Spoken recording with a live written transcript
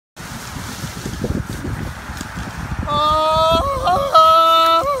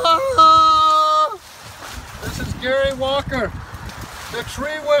Gary Walker, the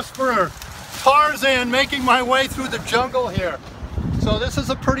tree whisperer, Tarzan, making my way through the jungle here. So this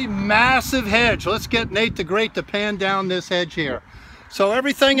is a pretty massive hedge. Let's get Nate the Great to pan down this hedge here. So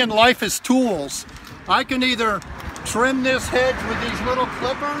everything in life is tools. I can either trim this hedge with these little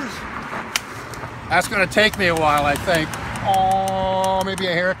clippers. That's going to take me a while, I think. Oh, maybe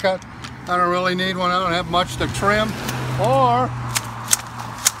a haircut. I don't really need one. I don't have much to trim. Or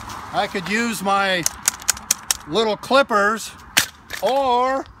I could use my little clippers,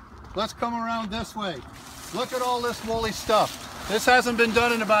 or let's come around this way. Look at all this woolly stuff. This hasn't been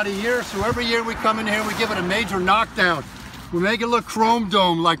done in about a year, so every year we come in here, we give it a major knockdown. We make it look chrome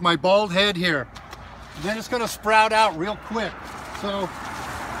dome like my bald head here. Then it's going to sprout out real quick. So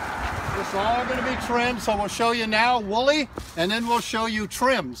it's all going to be trimmed. So we'll show you now woolly, and then we'll show you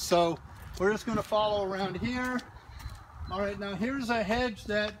trim. So we're just going to follow around here. All right, now here's a hedge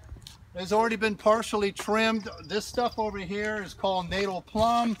that has already been partially trimmed. This stuff over here is called natal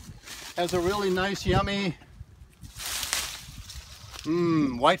plum. Has a really nice, yummy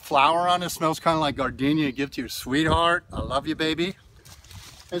white flower on it. Smells kind of like gardenia you give to your sweetheart. I love you, baby.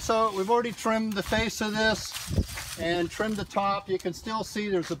 And so we've already trimmed the face of this and trimmed the top. You can still see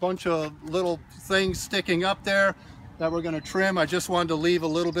there's a bunch of little things sticking up there that we're going to trim. I just wanted to leave a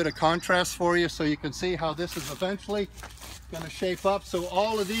little bit of contrast for you so you can see how this is eventually going to shape up. So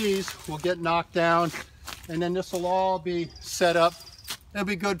all of these will get knocked down, and then this will all be set up. It'll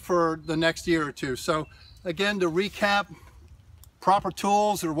be good for the next year or two. So again, to recap, proper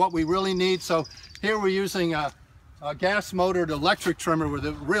tools are what we really need. So here we're using a gas motored electric trimmer with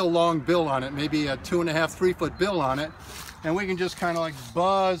a real long bill on it, maybe a 2.5, 3 foot bill on it. And we can just kind of like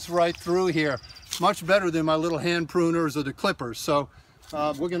buzz right through here. Much better than my little hand pruners or the clippers. So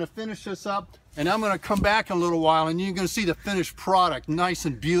we're going to finish this up, and I'm going to come back in a little while and you're going to see the finished product, nice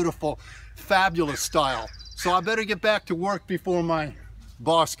and beautiful, fabulous style. So I better get back to work before my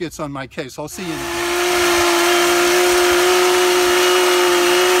boss gets on my case. I'll see you in a minute.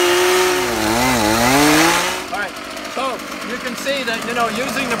 So you can see that, you know,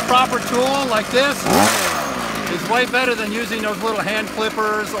 using the proper tool like this is way better than using those little hand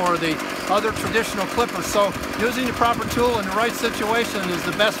clippers or the other traditional clippers. So using the proper tool in the right situation is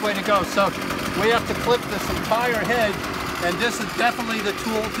the best way to go. So we have to clip this entire hedge, and this is definitely the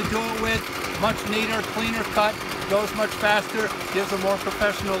tool to do it with. Much neater, cleaner cut, goes much faster, gives a more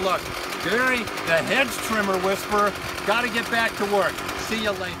professional look. Gary, the hedge trimmer whisperer, got to get back to work. See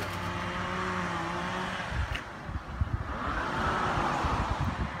you later.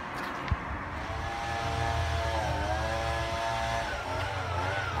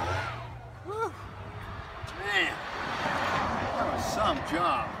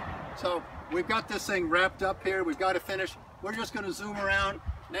 Job. So we've got this thing wrapped up here. We've got to finish. We're just going to zoom around.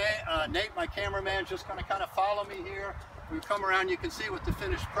 Nate, my cameraman, just going to kind of follow me here. We come around, you can see what the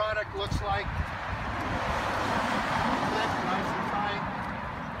finished product looks like. Clip, nice and tight.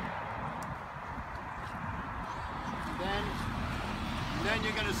 And then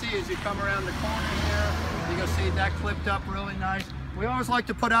you're going to see as you come around the corner here, you're going to see that clipped up really nice. We always like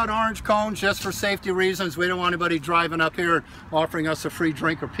to put out orange cones just for safety reasons. We don't want anybody driving up here offering us a free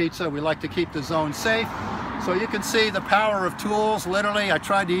drink or pizza. We like to keep the zone safe. So you can see the power of tools. Literally, I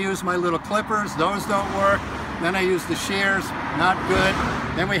tried to use my little clippers. Those don't work. Then I used the shears. Not good.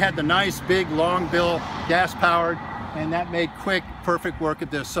 Then we had the nice, big, long bill, gas-powered, and that made quick, perfect work at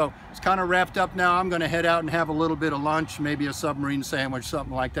this. So it's kind of wrapped up now. I'm going to head out and have a little bit of lunch, maybe a submarine sandwich,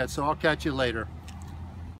 something like that. So I'll catch you later.